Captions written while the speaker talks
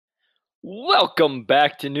Welcome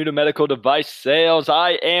back to New to Medical Device Sales.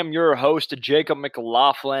 I am your host, Jacob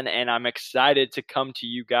McLaughlin, and I'm excited to come to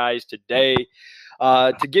you guys today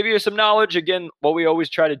to give you some knowledge. Again, what we always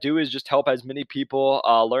try to do is just help as many people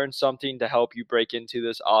learn something to help you break into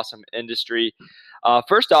this awesome industry.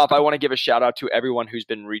 First off, I want to give a shout out to everyone who's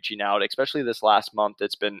been reaching out, especially this last month.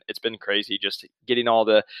 It's been crazy just getting all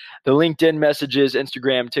the LinkedIn messages,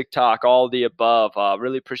 Instagram, TikTok, all the above.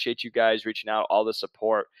 Really appreciate you guys reaching out, all the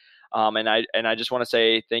support. And I just want to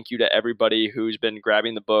say thank you to everybody who's been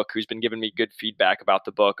grabbing the book, who's been giving me good feedback about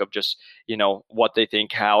the book of just, what they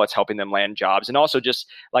think, how it's helping them land jobs. And also just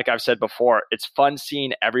like I've said before, it's fun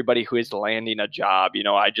seeing everybody who is landing a job.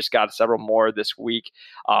 I just got several more this week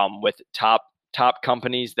with top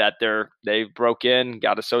companies that they've broke in,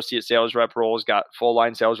 got associate sales rep roles, got full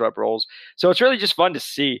line sales rep roles. So it's really just fun to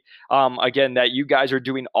see, again, that you guys are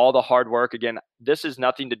doing all the hard work. Again, this is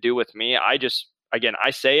nothing to do with me. Again, I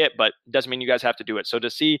say it, but it doesn't mean you guys have to do it. So to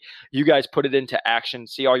see you guys put it into action,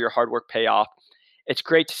 see all your hard work pay off, it's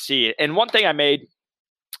great to see it. And one thing I made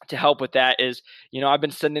to help with that is, I've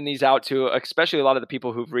been sending these out to especially a lot of the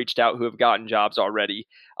people who've reached out who have gotten jobs already,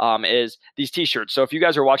 is these t-shirts. So if you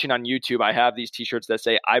guys are watching on YouTube, I have these t-shirts that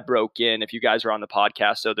say I broke in if you guys are on the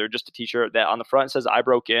podcast. So they're just a t-shirt that on the front says I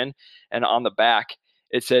broke in, and on the back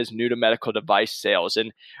it says New to Medical Device Sales.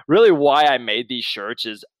 And really why I made these shirts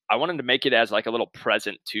is I wanted to make it as like a little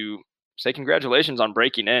present to say congratulations on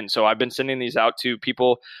breaking in. So I've been sending these out to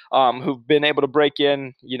people who've been able to break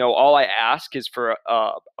in. All I ask is for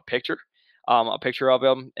a picture, a picture of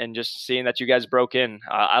them, and just seeing that you guys broke in.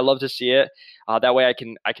 I love to see it. That way I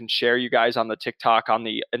can share you guys on the TikTok, on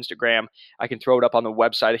the Instagram. I can throw it up on the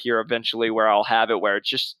website here eventually where I'll have it, where it's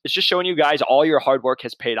just showing you guys all your hard work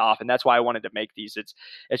has paid off. And that's why I wanted to make these.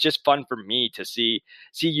 It's just fun for me to see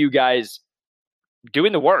you guys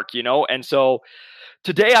doing the work, And so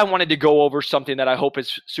today I wanted to go over something that I hope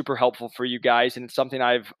is super helpful for you guys. And it's something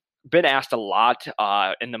I've been asked a lot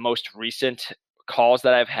in the most recent calls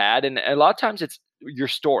that I've had. And a lot of times it's your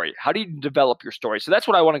story. How do you develop your story? So that's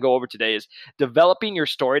what I want to go over today, is developing your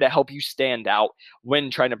story to help you stand out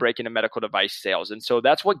when trying to break into medical device sales. And so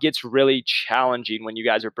that's what gets really challenging when you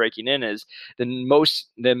guys are breaking in, is the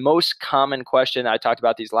most common question. I talked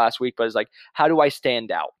about these last week, but is like, how do I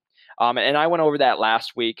stand out? And I went over that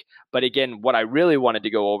last week, but again, what I really wanted to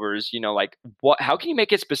go over is, how can you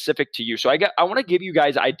make it specific to you? So I want to give you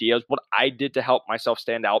guys ideas, what I did to help myself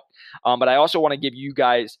stand out. But I also want to give you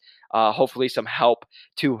guys, hopefully some help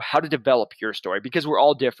to how to develop your story, because we're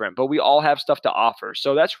all different, but we all have stuff to offer.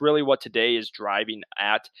 So that's really what today is driving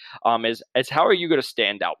at, is how are you going to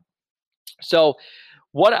stand out? So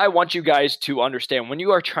what I want you guys to understand when you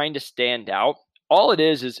are trying to stand out, all it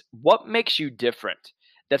is what makes you different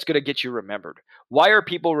that's going to get you remembered. Why are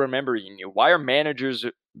people remembering you? Why are managers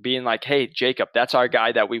being like, hey, Jacob, that's our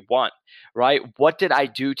guy that we want, right? What did I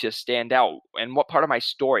do to stand out? And what part of my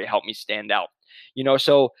story helped me stand out?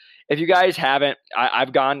 So if you guys haven't,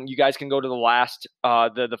 you guys can go to the last,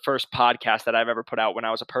 the first podcast that I've ever put out when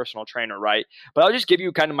I was a personal trainer, right? But I'll just give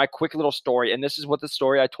you kind of my quick little story. And this is what the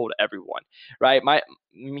story I told everyone, right?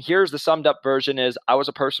 Here's the summed up version is I was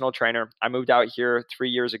a personal trainer. I moved out here 3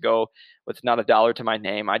 years ago with not a dollar to my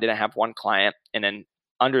name. I didn't have one client. And then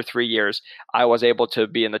under 3 years, I was able to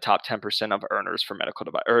be in the top 10% of earners for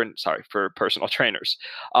for personal trainers.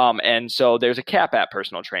 And so there's a cap at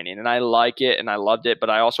personal training, and I like it and I loved it,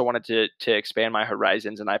 but I also wanted to expand my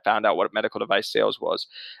horizons, and I found out what medical device sales was.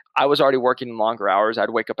 I was already working longer hours. I'd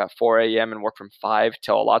wake up at 4 a.m. and work from 5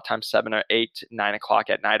 till a lot of times 7 or 8, 9 o'clock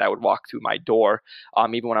at night. I would walk through my door.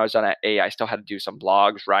 Even when I was done at 8, I still had to do some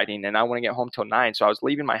blogs, writing, and I wouldn't get home till 9. So I was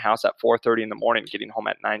leaving my house at 4:30 in the morning, getting home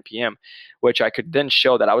at 9 p.m., which I could then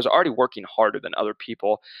show that I was already working harder than other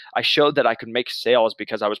people. I showed that I could make sales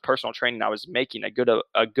because I was personal training. I was making a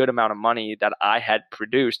good amount of money that I had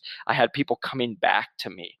produced. I had people coming back to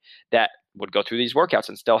me that would go through these workouts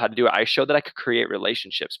and still had to do it. I showed that I could create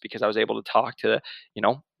relationships because I was able to talk to,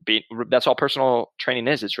 that's all personal training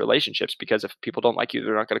is. It's relationships, because if people don't like you,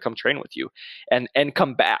 they're not going to come train with you and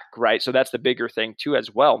come back. Right. So that's the bigger thing too,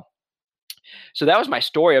 as well. So that was my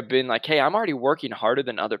story of being like, hey, I'm already working harder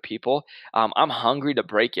than other people. I'm hungry to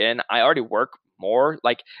break in. I already work more.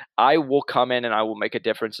 Like, I will come in and I will make a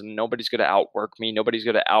difference, and nobody's going to outwork me. Nobody's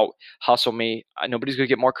going to out hustle me. Nobody's going to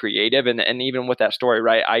get more creative. And even with that story,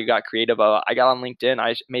 right, I got creative. I got on LinkedIn.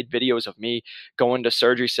 I made videos of me going to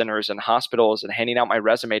surgery centers and hospitals and handing out my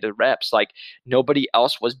resume to reps. Like, nobody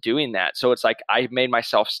else was doing that. So it's like I made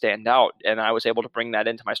myself stand out, and I was able to bring that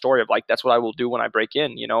into my story of like, that's what I will do when I break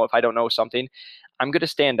in. If I don't know something, I'm going to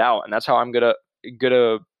stand out, and that's how I'm going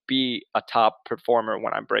to be a top performer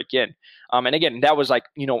when I break in. And again, that was like,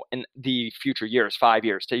 in the future years, 5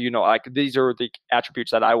 years to, like these are the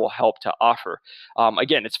attributes that I will help to offer.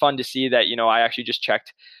 Again, it's fun to see that, I actually just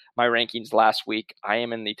checked my rankings last week. I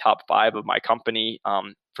am in the top 5 of my company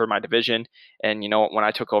for my division. And, when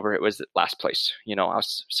I took over, it was last place. I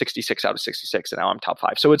was 66 out of 66 and now I'm top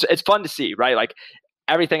 5. So it's fun to see, right? Like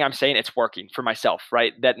everything I'm saying, it's working for myself,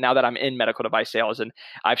 right? That now that I'm in medical device sales and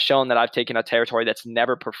I've shown that I've taken a territory that's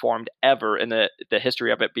never performed ever in the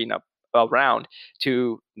history of it being around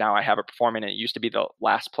to now I have it performing, and it used to be the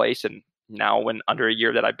last place. And now when under a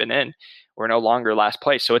year that I've been in, we're no longer last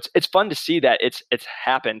place. So it's fun to see that it's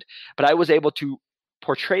happened, but I was able to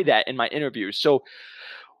portray that in my interviews. So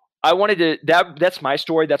I wanted to, that's my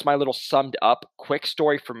story. That's my little summed up quick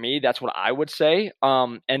story for me. That's what I would say.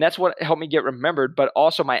 And that's what helped me get remembered, but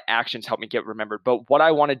also my actions helped me get remembered. But what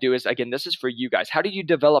I want to do is, again, this is for you guys. How do you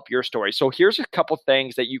develop your story? So here's a couple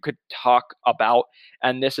things that you could talk about,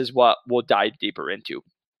 and this is what we'll dive deeper into.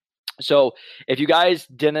 So if you guys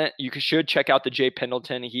didn't, you should check out the Jay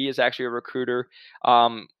Pendleton. He is actually a recruiter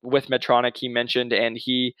with Medtronic, he mentioned, and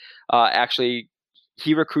he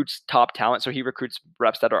recruits top talent. So he recruits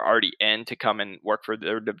reps that are already in to come and work for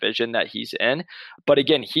their division that he's in. But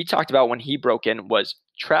again, he talked about when he broke in was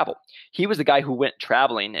travel. He was the guy who went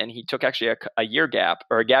traveling, and he took actually a year gap,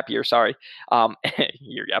 or a gap year, sorry.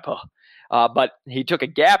 Year gap. But he took a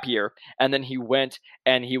gap year, and then he went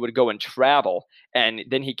and he would go and travel. And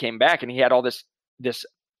then he came back and he had all this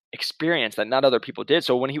experience that not other people did.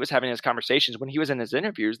 So when he was having his conversations, when he was in his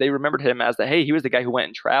interviews, they remembered him as hey, he was the guy who went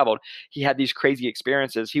and traveled. He had these crazy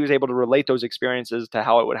experiences. He was able to relate those experiences to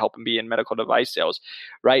how it would help him be in medical device sales,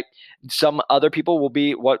 right? Some other people will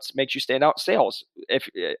be what makes you stand out, sales. If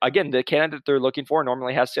again, the candidate they're looking for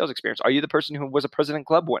normally has sales experience. Are you the person who was a President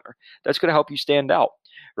Club winner? That's going to help you stand out,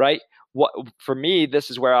 right? What for me,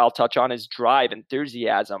 this is where I'll touch on is drive,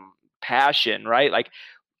 enthusiasm, passion, right? Like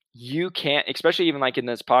you can't, especially even like in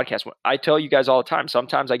this podcast, I tell you guys all the time,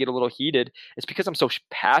 sometimes I get a little heated. It's because I'm so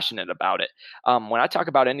passionate about it. When I talk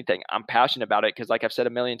about anything, I'm passionate about it because like I've said a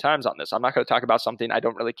million times on this, I'm not going to talk about something I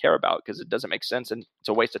don't really care about because it doesn't make sense and it's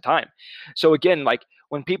a waste of time. So again, like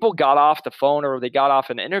when people got off the phone or they got off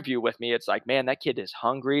an interview with me, it's like, man, that kid is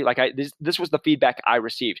hungry. Like this was the feedback I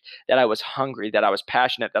received, that I was hungry, that I was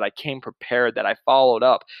passionate, that I came prepared, that I followed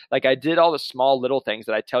up. Like I did all the small little things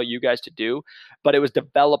that I tell you guys to do, but it was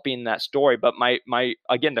developing that story. But my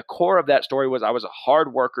again, the core of that story was I was a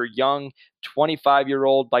hard worker, young,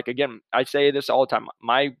 25-year-old. Like again, I say this all the time.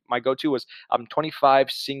 My go-to was I'm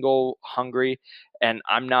 25, single, hungry, and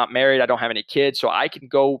I'm not married. I don't have any kids, so I can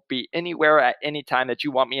go be anywhere at any time that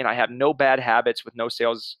you want me, and I have no bad habits with no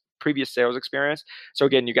previous sales experience. So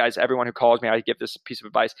again, you guys, everyone who calls me, I give this piece of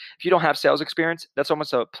advice. If you don't have sales experience, that's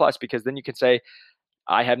almost a plus, because then you can say,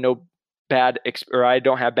 I have no bad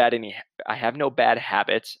I have no bad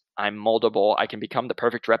habits. I'm moldable. I can become the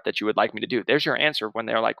perfect rep that you would like me to do. There's your answer when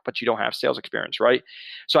they're like, but you don't have sales experience, right?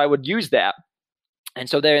 So I would use that. And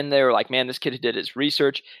so then they were like, man, this kid did his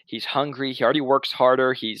research. He's hungry. He already works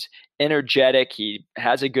harder. He's energetic. He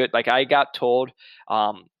has a good, like I got told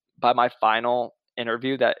by my final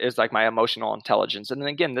interview that is like my emotional intelligence. And then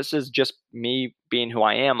again, this is just me being who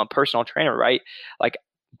I am, a personal trainer, right? Like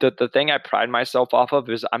the thing I pride myself off of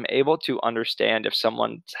is I'm able to understand if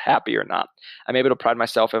someone's happy or not. I'm able to pride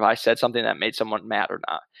myself if I said something that made someone mad or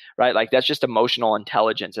not, right? Like that's just emotional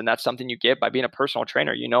intelligence, and that's something you get by being a personal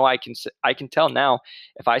trainer. I can tell now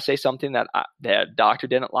if I say something that the doctor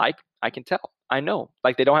didn't like, I can tell. I know,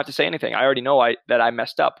 like they don't have to say anything. I already know that I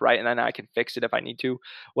messed up, right? And then I can fix it if I need to,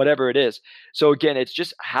 whatever it is. So again, it's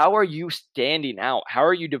just how are you standing out? How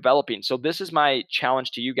are you developing? So this is my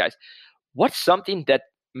challenge to you guys. What's something that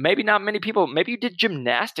maybe not many people, maybe you did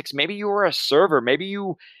gymnastics, maybe you were a server, maybe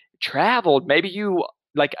you traveled, maybe you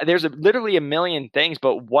like there's literally a million things.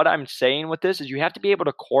 But what I'm saying with this is you have to be able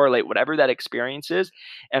to correlate whatever that experience is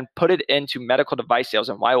and put it into medical device sales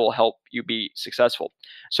and why it will help you be successful.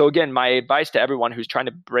 So again, my advice to everyone who's trying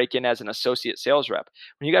to break in as an associate sales rep,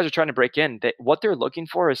 when you guys are trying to break in, what they're looking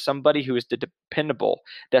for is somebody who is dependable,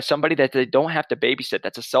 that's somebody that they don't have to babysit,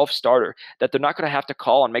 that's a self-starter, that they're not going to have to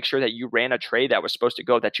call and make sure that you ran a tray that was supposed to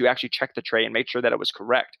go, that you actually checked the tray and made sure that it was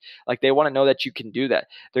correct. Like they want to know that you can do that.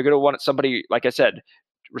 They're going to want somebody, like I said,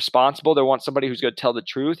 responsible. They want somebody who's going to tell the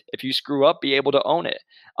truth. If you screw up, be able to own it.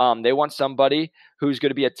 They want somebody who's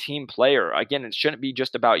going to be a team player. Again, it shouldn't be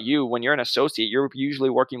just about you. When you're an associate, you're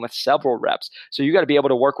usually working with several reps. So you got to be able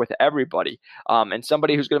to work with everybody. And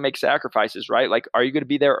somebody who's going to make sacrifices, right? Like, are you going to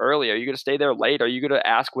be there early? Are you going to stay there late? Are you going to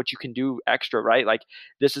ask what you can do extra, right? Like,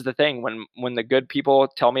 this is the thing. When the good people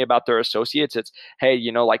tell me about their associates, it's, hey,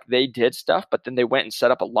 like they did stuff, but then they went and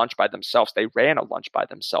set up a lunch by themselves. They ran a lunch by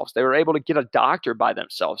themselves. They were able to get a doctor by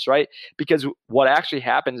themselves, right? Because what actually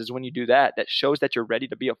happens is when you do that, that shows that you're ready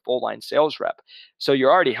to be a full line sales rep. So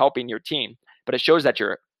you're already helping your team, but it shows that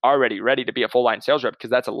you're already ready to be a full line sales rep,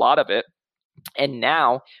 because that's a lot of it. And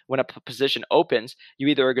now when a position opens, you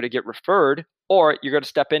either are going to get referred or you're going to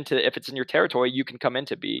step into, if it's in your territory, you can come in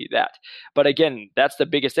to be that. But again, that's the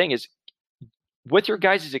biggest thing is with your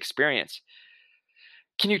guys' experience.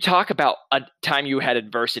 Can you talk about a time you had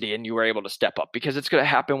adversity and you were able to step up? Because it's going to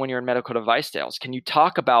happen when you're in medical device sales. Can you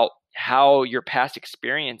talk about how your past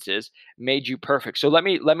experiences made you perfect? So let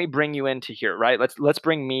me bring you into here, right? Let's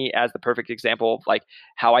bring me as the perfect example of like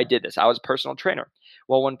how I did this. I was a personal trainer.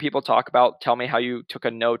 Well, when people talk about, tell me how you took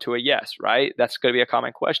a no to a yes, right? That's going to be a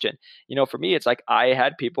common question. For me, it's like I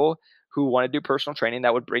had people who want to do personal training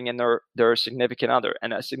that would bring in their significant other,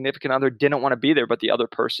 and a significant other didn't want to be there, but the other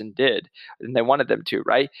person did, and they wanted them to,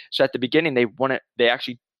 right? So at the beginning, they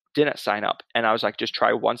actually didn't sign up, and I was like, just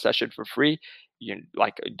try one session for free. You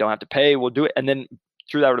don't have to pay. We'll do it, and then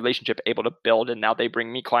through that relationship, able to build, and now they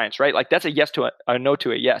bring me clients, right? Like that's a yes to a no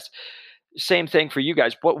to a yes. Same thing for you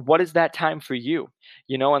guys. What is that time for you?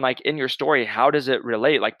 And like in your story, how does it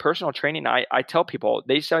relate? Like personal training, I tell people,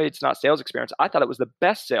 they say it's not sales experience. I thought it was the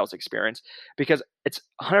best sales experience because it's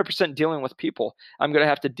 100% dealing with people. I'm going to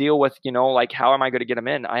have to deal with, like how am I going to get them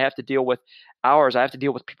in? I have to deal with hours. I have to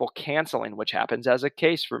deal with people canceling, which happens as a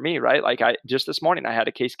case for me, right? Like just this morning, I had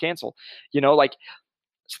a case cancel, like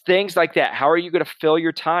things like that. How are you going to fill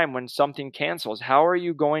your time when something cancels? How are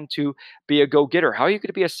you going to be a go-getter? How are you going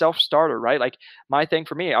to be a self-starter, right? Like my thing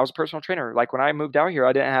for me, I was a personal trainer. Like when I moved out here,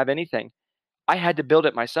 I didn't have anything. I had to build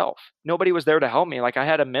it myself. Nobody was there to help me. Like I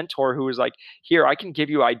had a mentor who was like, here, I can give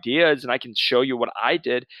you ideas and I can show you what I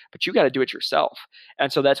did, but you got to do it yourself.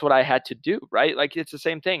 And so that's what I had to do, right? Like it's the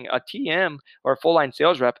same thing. A TM or a full line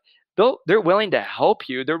sales rep, they're willing to help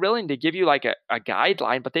you. They're willing to give you like a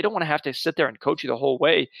guideline, but they don't want to have to sit there and coach you the whole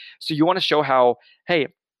way. So you want to show how, hey,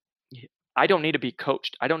 I don't need to be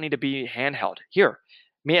coached. I don't need to be handheld. Here,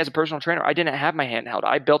 me as a personal trainer, I didn't have my handheld.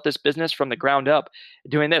 I built this business from the ground up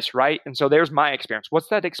doing this, right? And so there's my experience. What's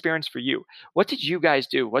that experience for you? What did you guys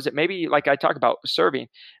do? Was it maybe like I talk about serving?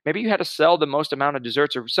 Maybe you had to sell the most amount of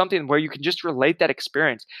desserts or something where you can just relate that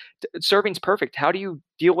experience. Serving's perfect. How do you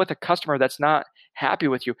deal with a customer that's not happy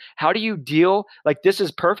with you? How do you deal? Like this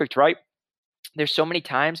is perfect, right? There's so many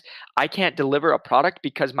times I can't deliver a product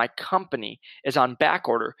because my company is on back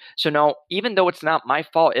order. So now, even though it's not my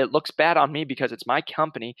fault, it looks bad on me because it's my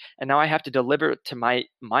company. And now I have to deliver it to my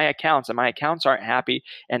accounts, and my accounts aren't happy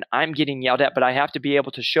and I'm getting yelled at, but I have to be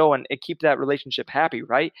able to show and keep that relationship happy,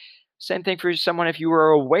 right? Same thing for someone if you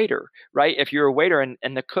were a waiter, right? If you're a waiter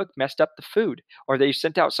and the cook messed up the food or they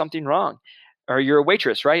sent out something wrong, or you're a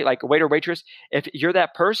waitress, right? Like a waiter, waitress. If you're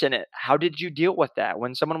that person, how did you deal with that?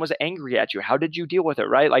 When someone was angry at you, how did you deal with it,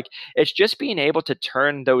 right? Like it's just being able to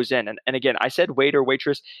turn those in. And again, I said waiter,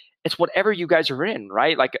 waitress. It's whatever you guys are in,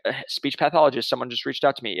 right? Like a speech pathologist, someone just reached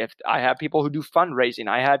out to me. If I have people who do fundraising,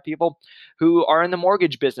 I had people who are in the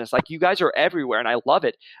mortgage business. Like you guys are everywhere and I love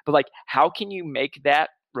it. But like, how can you make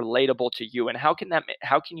that relatable to you, and how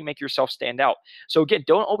can you make yourself stand out? So again,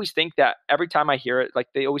 don't always think that every time I hear it, like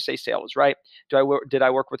they always say sales, right? Did I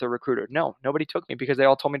work with a recruiter? No, nobody took me because they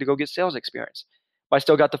all told me to go get sales experience. But I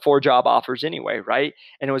still got the 4 job offers anyway, right?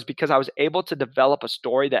 And it was because I was able to develop a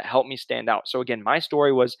story that helped me stand out. So again, my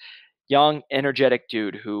story was young, energetic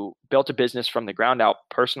dude who built a business from the ground out,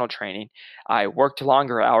 personal training. I worked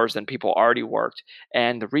longer hours than people already worked.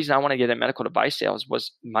 And the reason I want to get in medical device sales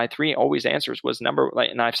was my 3 always answers was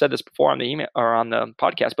and I've said this before on the email or on the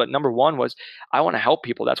podcast, but number 1 was I want to help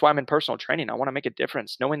people. That's why I'm in personal training. I want to make a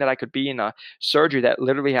difference. Knowing that I could be in a surgery that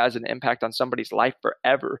literally has an impact on somebody's life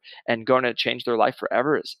forever and going to change their life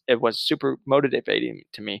forever, it was super motivating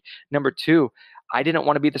to me. Number 2, I didn't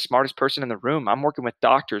want to be the smartest person in the room. I'm working with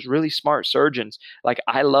doctors, really smart surgeons. Like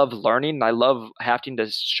I love learning and I love having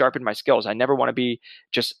to sharpen my skills. I never want to be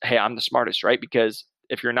just, hey, I'm the smartest, right? Because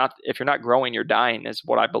if you're not growing, you're dying is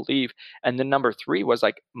what I believe. And then number 3 was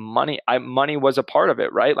like money. Money was a part of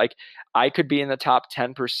it, right? Like I could be in the top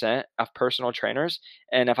 10% of personal trainers.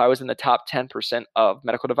 And if I was in the top 10% of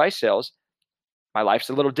medical device sales, my life's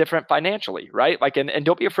a little different financially, right? Like, and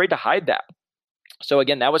don't be afraid to hide that. So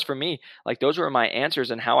again, that was for me. Like those were my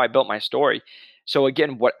answers and how I built my story. So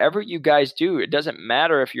again, whatever you guys do, it doesn't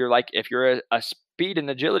matter if you're a speed and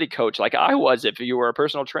agility coach like I was, if you were a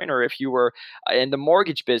personal trainer, if you were in the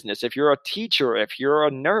mortgage business, if you're a teacher, if you're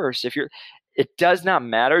a nurse, if you're it does not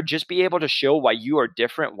matter. Just be able to show why you are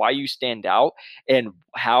different, why you stand out, and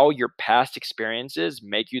how your past experiences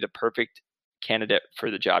make you the perfect candidate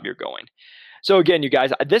for the job you're going. So again, you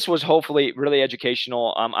guys, this was hopefully really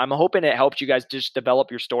educational. I'm hoping it helped you guys just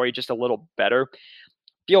develop your story just a little better.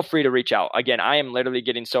 Feel free to reach out. Again, I am literally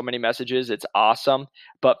getting so many messages. It's awesome.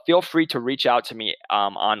 But feel free to reach out to me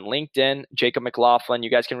on LinkedIn, Jacob McLaughlin.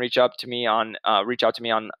 You guys can reach out to me on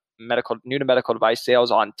new to medical device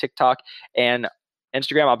sales on TikTok and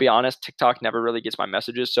Instagram. I'll be honest, TikTok never really gets my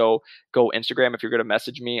messages. So go Instagram if you're going to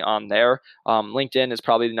message me on there. LinkedIn is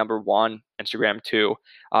probably the number one, Instagram too.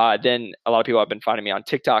 Then a lot of people have been finding me on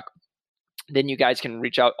TikTok. Then you guys can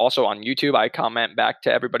reach out also on YouTube. I comment back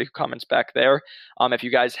to everybody who comments back there. If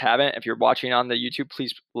you guys haven't, if you're watching on the YouTube,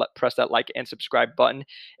 please press that like and subscribe button.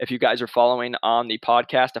 If you guys are following on the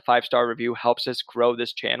podcast, a 5-star review helps us grow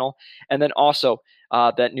this channel. And then also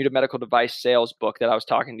that new to medical device sales book that I was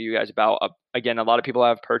talking to you guys about. Again, a lot of people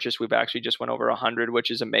have purchased. We've actually just went over 100,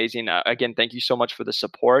 which is amazing. Again, thank you so much for the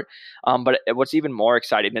support. But what's even more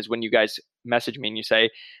exciting is when you guys message me and you say,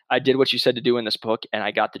 I did what you said to do in this book and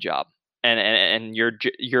I got the job. And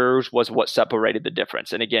yours was what separated the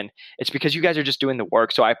difference. And again, it's because you guys are just doing the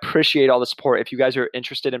work. So I appreciate all the support. If you guys are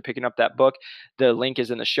interested in picking up that book, the link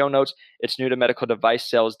is in the show notes. It's new to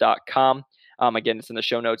medicaldevicesales.com. Again, it's in the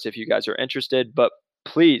show notes if you guys are interested. But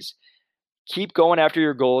please keep going after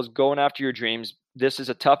your goals, going after your dreams. This is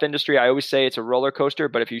a tough industry. I always say it's a roller coaster,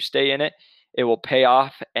 but if you stay in it, it will pay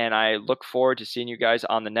off. And I look forward to seeing you guys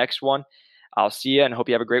on the next one. I'll see you and hope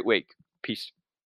you have a great week. Peace.